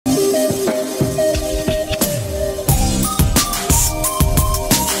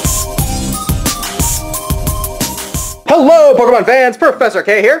Pokemon fans, Professor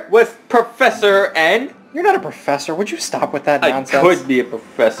K here with Professor N. You're not a professor. Would you stop with that nonsense? I could be a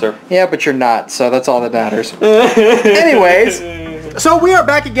professor. Yeah, but you're not, so that's all that matters. Anyways, so we are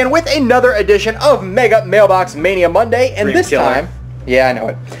back again with another edition of Mega Mailbox Mania Monday, and this time... Yeah, I know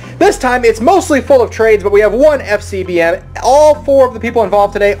it. This time, it's mostly full of trades, but we have one FCBM. All four of the people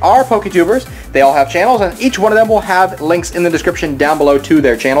involved today are PokeTubers. They all have channels, and each one of them will have links in the description down below to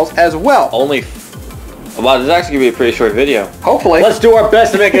their channels as well. Wow, this is actually going to be a pretty short video. Hopefully. Let's do our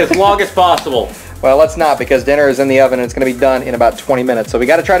best to make it as long as possible. Well, let's not, because dinner is in the oven and it's going to be done in about 20 minutes. So we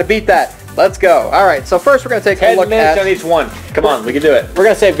got to try to beat that. Let's go. All right, so first we're going to take a look at... 10 minutes on each one. Come on, we can do it. We're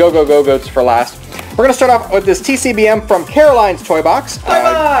going to save GogogoGoats for last. We're going to start off with this TCBM from Caroline's Toy Box.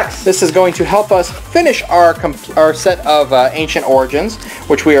 This is going to help us finish our set of Ancient Origins,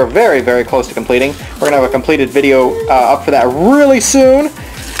 which we are very, very close to completing. We're going to have a completed video up for that really soon.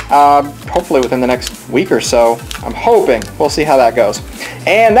 Hopefully within the next week or so. I'm hoping. We'll see how that goes.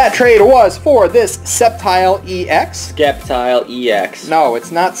 And that trade was for this Sceptile EX. Sceptile EX. No,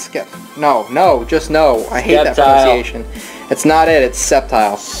 it's not No, just no. I hate that pronunciation. It's not it. It's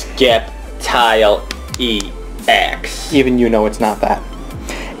Sceptile. Sceptile EX. Even you know it's not that.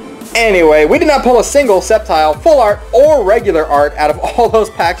 Anyway, we did not pull a single Sceptile, full art, or regular art out of all those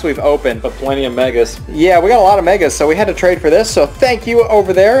packs we've opened. But plenty of megas. Yeah, we got a lot of megas, so we had to trade for this. So thank you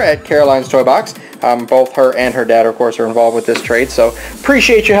over there at Caroline's Toy Box. Both her and her dad, of course, are involved with this trade, so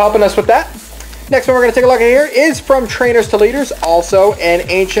appreciate you helping us with that. Next one we're going to take a look at here is from TrainersToLeaders, also an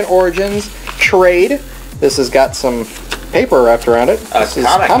Ancient Origins trade. This has got some paper wrapped around it. This is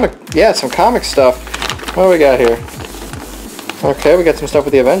comic. Yeah, some comic stuff. What do we got here? Okay, we got some stuff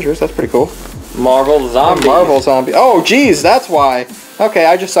with the Avengers. That's pretty cool. Marvel Zombie. Marvel Zombie. Oh, geez, that's why. Okay,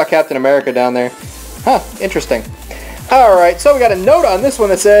 I just saw Captain America down there. Huh, interesting. Alright, so we got a note on this one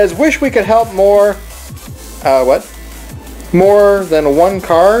that says, wish we could help more... what? More than one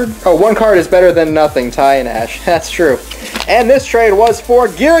card? Oh, one card is better than nothing, Ty and Ash. That's true. And this trade was for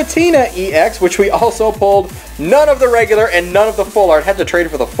Giratina EX, which we also pulled none of the regular and none of the full art. Had to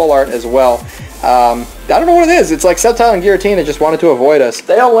trade for the full art as well. I don't know what it is. It's like Sceptile and Giratina just wanted to avoid us.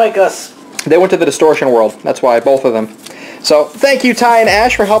 They don't like us. They went to the distortion world. That's why, both of them. So, thank you, Ty and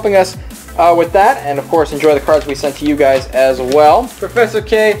Ash, for helping us with that. And, of course, enjoy the cards we sent to you guys as well. Professor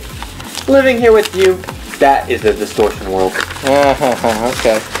K, living here with you, that is the distortion world.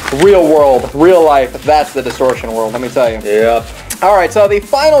 Okay. Real world, real life, that's the distortion world, let me tell you. Yep. Alright, so the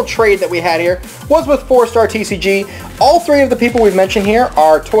final trade that we had here was with 4-StarTCG. All three of the people we've mentioned here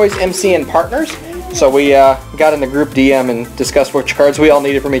are Toys MC and partners. So we got in the group DM and discussed which cards we all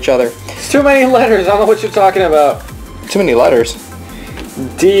needed from each other. It's too many letters, I don't know what you're talking about. Too many letters.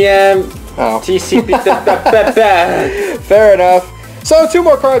 DM, TCP, Fair enough. So, two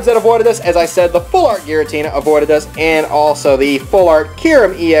more cards that avoided us. As I said, the Full Art Giratina avoided us, and also the Full Art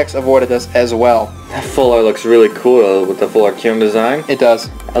Kyurem EX avoided us as well. That Full Art looks really cool with the Full Art Kyurem design. It does.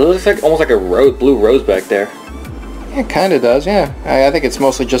 It looks like almost like a blue rose back there. It kind of does, yeah. I think it's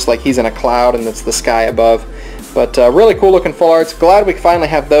mostly just like he's in a cloud and it's the sky above. But really cool looking Full Arts. Glad we finally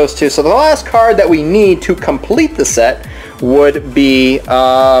have those two. So the last card that we need to complete the set would be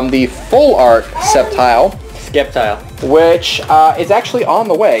the Full Art Sceptile. Sceptile. Which is actually on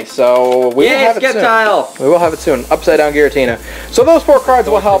the way, so we will have it soon. We will have it soon. Upside Down Giratina. So those four cards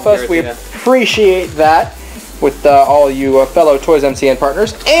will help us. We appreciate that with all you fellow Toys MCN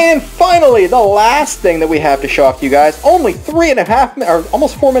partners. And finally, the last thing that we have to show off to you guys, only 3.5 or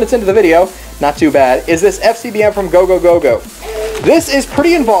almost 4 minutes into the video, not too bad, is this FCBM from GogogoGoat. This is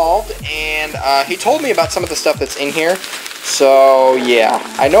pretty involved, and he told me about some of the stuff that's in here. So, yeah,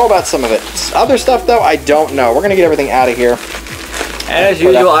 I know about some of it. Other stuff, though, I don't know. We're going to get everything out of here. And as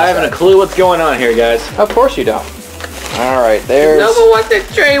usual, I haven't a clue what's going on here, guys. Of course you don't. Alright, there's... No one wants to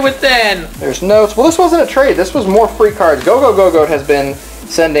trade with then. There's notes. Well, this wasn't a trade. This was more free cards. GogogoGoat has been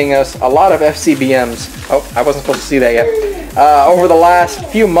sending us a lot of FCBMs. Oh, I wasn't supposed to see that yet. Over the last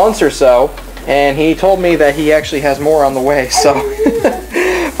few months or so. And he told me that he actually has more on the way, so...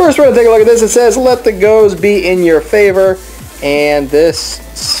 First, we're going to take a look at this. It says, let the goes be in your favor. And this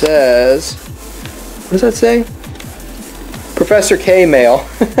says... What does that say? Professor K mail.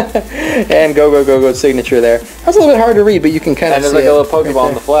 And GogogoGoat's signature there. That's a little bit hard to read, but you can kind of see it. And there's like a little Pokeball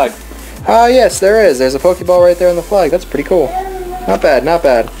on the flag. Yes, there is. There's a Pokeball right there on the flag. That's pretty cool. Not bad, not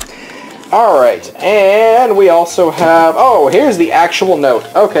bad. Alright, and we also have... Oh, here's the actual note.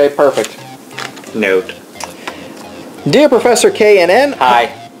 Okay, perfect. Note. Dear Professor K and N.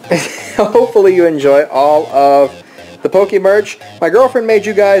 Hi. Hopefully you enjoy all of the Poke merch. My girlfriend made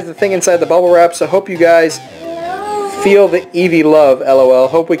you guys the thing inside the bubble wrap, so hope you guys Feel the Eevee love, LOL.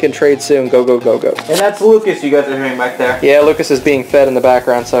 Hope we can trade soon. Go. And that's Lucas you guys are hearing back there. Yeah, Lucas is being fed in the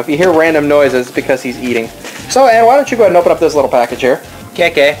background, so if you hear random noises, it's because he's eating. So, Ann, why don't you go ahead and open up this little package here?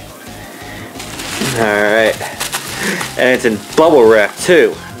 Okay. Alright. And it's in bubble wrap,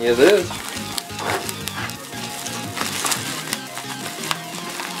 too. Yes, it is.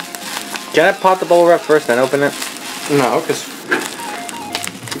 Can I pop the bubble wrap first, then open it? No, because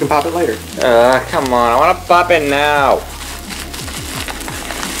you can pop it later. Come on. I want to pop it now.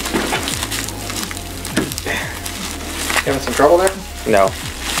 You having some trouble there? No.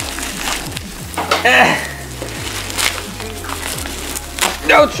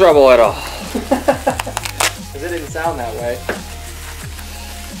 No trouble at all. Because it didn't sound that way.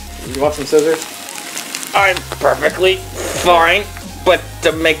 You want some scissors? I'm perfectly fine, but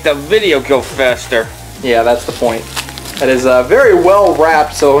to make the video go faster. Yeah, that's the point. That is very well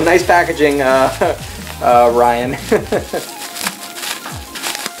wrapped, so nice packaging, Ryan.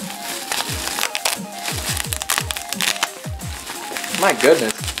 My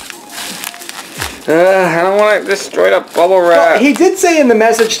goodness. I don't want to destroy the bubble wrap. Well, he did say in the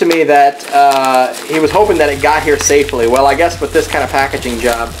message to me that he was hoping that it got here safely. Well, I guess with this kind of packaging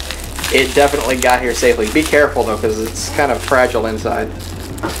job, it definitely got here safely. Be careful though, because it's kind of fragile inside.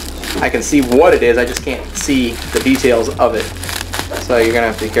 I can see what it is, I just can't see the details of it. So you're going to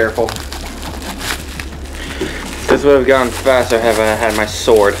have to be careful. This would have gone faster if I had my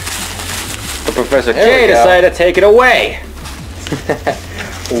sword. But Professor J decided to take it away.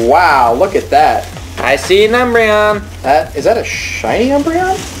 Wow, look at that. I see an Umbreon. Is that a shiny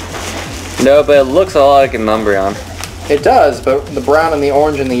Umbreon? No, but it looks a lot like an Umbreon. It does, but the brown and the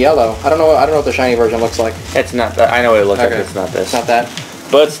orange and the yellow. I don't know what the shiny version looks like. It's not that. I know what it looks like. It's not this. It's not that.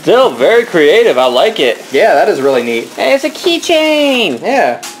 But still very creative. I like it. Yeah, that is really neat. And it's a keychain.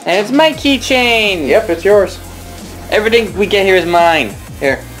 Yeah. And it's my keychain. Yep, it's yours. Everything we get here is mine.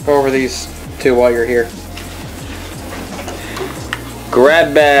 Here, go over these two while you're here.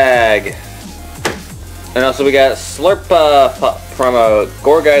 Grab bag. And also we got Slurpa from a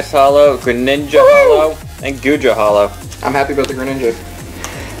Gorgeist Hollow, Greninja Hollow, and Gudra Hollow. I'm happy about the Greninja.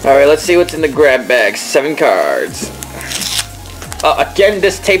 Alright, let's see what's in the grab bag. 7 cards. Again,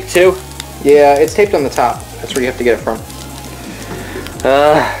 this tape too? Yeah, it's taped on the top. That's where you have to get it from.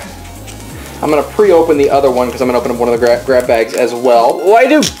 I'm going to pre-open the other one because I'm going to open up one of the grab bags as well. Why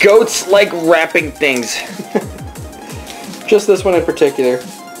do goats like wrapping things? Just this one in particular.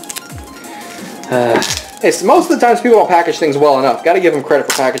 It's most of the times people don't package things well enough. Got to give them credit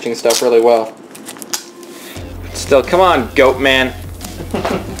for packaging stuff really well. Still, come on, goat man.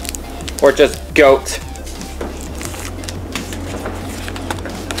 Or just goat.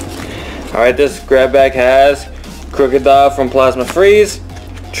 Alright, this grab bag has Crocodile from Plasma Freeze,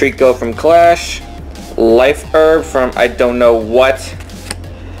 Trico from Clash, Life Herb from I don't know what,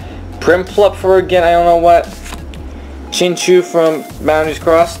 Primplup for again I don't know what, Chinchu from Boundaries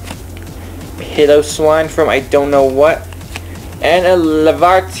Crossed, Piloswine from I don't know what, and a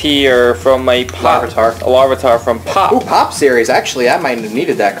Larvitar from a Pop. Larvitar from Pop. Ooh, Pop series. Actually, I might have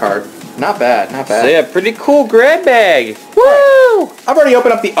needed that card. Not bad, not bad. So yeah, pretty cool grab bag. Woo! I've already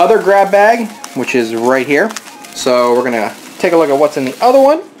opened up the other grab bag, which is right here. So we're gonna take a look at what's in the other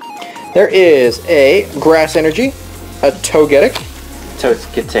one. There is a Grass Energy, a Togetic.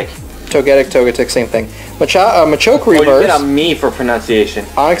 Togetic, same thing. Machoke Reverse. Oh, you get on me for pronunciation.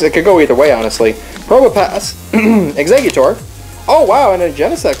 Onyx, it could go either way, honestly. Probopass, Exeggutor. Oh wow, and a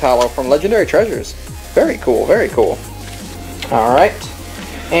Genesect Hollow from Legendary Treasures. Very cool, very cool. Alright.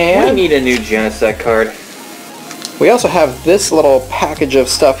 And we need a new Genesect card. We also have this little package of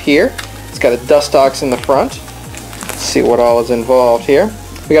stuff here. It's got a Dustox in the front. Let's see what all is involved here.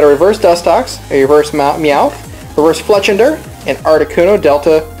 We got a reverse Dustox, a reverse Meowth, reverse Fletchinder, and Articuno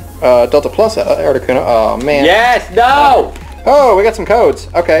Delta Plus Articuno. Oh man. Yes, no! Oh, we got some codes.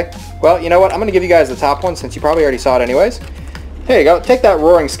 Okay. Well, you know what? I'm going to give you guys the top one since you probably already saw it anyways. Here you go. Take that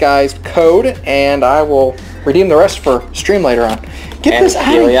Roaring Skies code, and I will redeem the rest for stream later on. Get this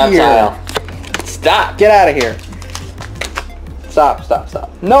out of here. Stop. Get out of here.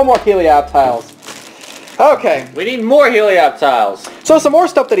 Stop. No more Helioptiles. Okay. We need more Helioptiles. So some more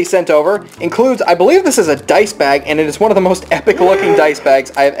stuff that he sent over includes, I believe this is a dice bag, and it is one of the most epic looking dice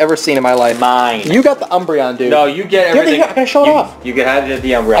bags I have ever seen in my life. Mine. You got the Umbreon, dude. No, you get everything. I gotta show it off. You can have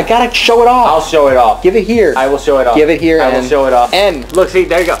the Umbreon. I gotta show it off. I'll show it off. Give it here. I will show it off. Give it here. I will show it off. And look, see,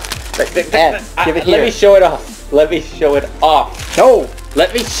 there you go. Give it here. Let me show it off. Let me show it off. No.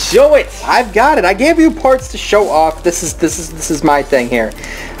 Let me show it. I've got it. I gave you parts to show off. This is my thing here.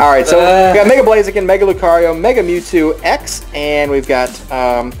 All right, so we've got Mega Blaziken, Mega Lucario, Mega Mewtwo X, and we've got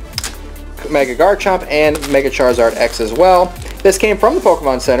Mega Garchomp, and Mega Charizard X as well. This came from the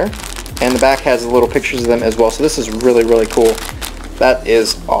Pokemon Center, and the back has little pictures of them as well, so this is really, really cool. That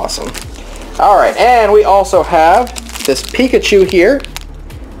is awesome. Alright, and we also have this Pikachu here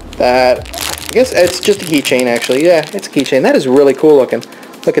that, I guess it's just a keychain actually. Yeah, it's a keychain. That is really cool looking.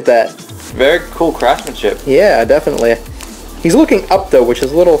 Look at that. Very cool craftsmanship. Yeah, definitely. He's looking up though, which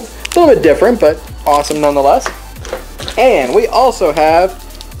is a little bit different, but awesome nonetheless. And we also have,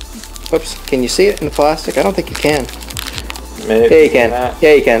 whoops, can you see it in the plastic? I don't think you can. Maybe yeah, you can.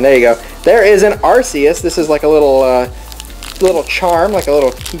 Yeah, you can. There you go. There is an Arceus. This is like a little charm, like a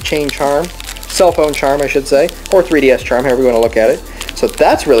little keychain charm. Cell phone charm, I should say. Or 3DS charm, however you want to look at it. So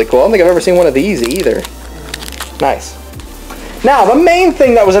that's really cool. I don't think I've ever seen one of these either. Nice. Now, the main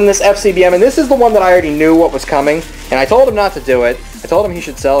thing that was in this FCBM, and this is the one that I already knew what was coming, and I told him not to do it. I told him he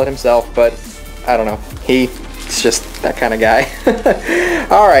should sell it himself, but I don't know. He's just that kind of guy.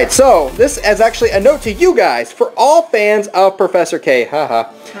 Alright, so this is actually a note to you guys. For all fans of Professor K,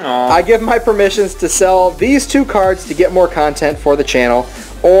 haha, I give my permissions to sell these 2 cards to get more content for the channel,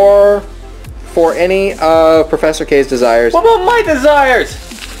 or for any of Professor K's desires. What about my desires?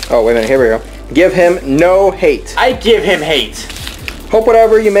 Oh, wait a minute, here we go. Give him no hate. I give him hate. Hope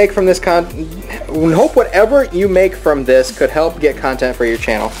whatever you make from this could help get content for your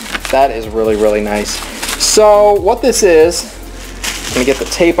channel. That is really, really nice. So what this is, let me get the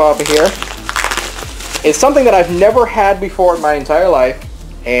tape off of here, is something that I've never had before in my entire life.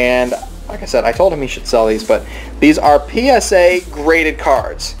 And like I said, I told him he should sell these, but these are PSA graded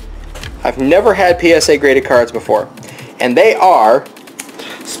cards. I've never had PSA graded cards before. And they are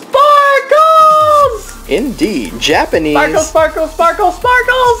Sparkles! Indeed. Japanese. Sparkles, sparkles, sparkles,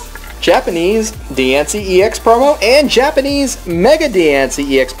 sparkles! Japanese Diancie EX promo and Japanese Mega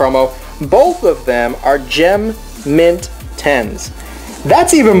Diancie EX promo. Both of them are Gem Mint 10s.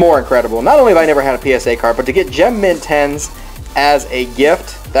 That's even more incredible. Not only have I never had a PSA card, but to get Gem Mint 10s as a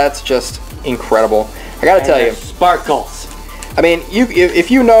gift, that's just incredible. I gotta tell you. Sparkles. I mean, if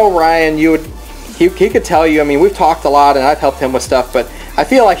you know Ryan, he could tell you. I mean, we've talked a lot, and I've helped him with stuff, but I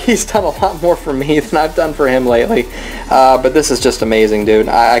feel like he's done a lot more for me than I've done for him lately. But this is just amazing, dude.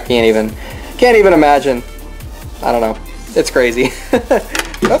 I can't even imagine. I don't know. It's crazy.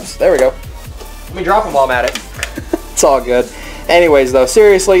 Oops, there we go. Let me drop them while I'm at it. It's all good. Anyways, though,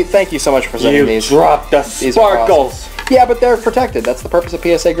 seriously, thank you so much for sending these. You dropped the sparkles. Awesome. Yeah, but they're protected. That's the purpose of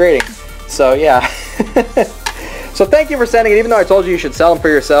PSA grading. So, yeah. So thank you for sending it. Even though I told you should sell them for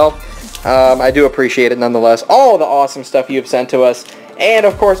yourself, I do appreciate it nonetheless. All the awesome stuff you've sent to us. And,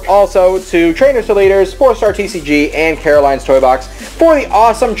 of course, also to TrainersToLeaders, 4-StarTCG, and Caroline's Toy Box for the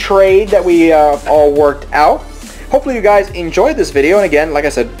awesome trade that we all worked out. Hopefully you guys enjoyed this video. And again, like I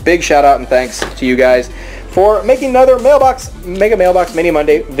said, big shout out and thanks to you guys for making another Mega Mailbox Mania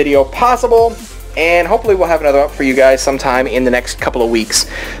Monday video possible. And hopefully we'll have another up for you guys sometime in the next couple of weeks.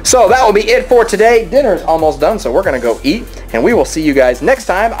 So that will be it for today. Dinner's almost done, so we're going to go eat. And we will see you guys next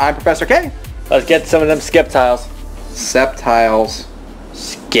time. I'm Professor K. Let's get some of them skip tiles. Septiles.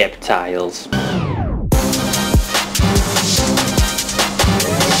 Skip tiles.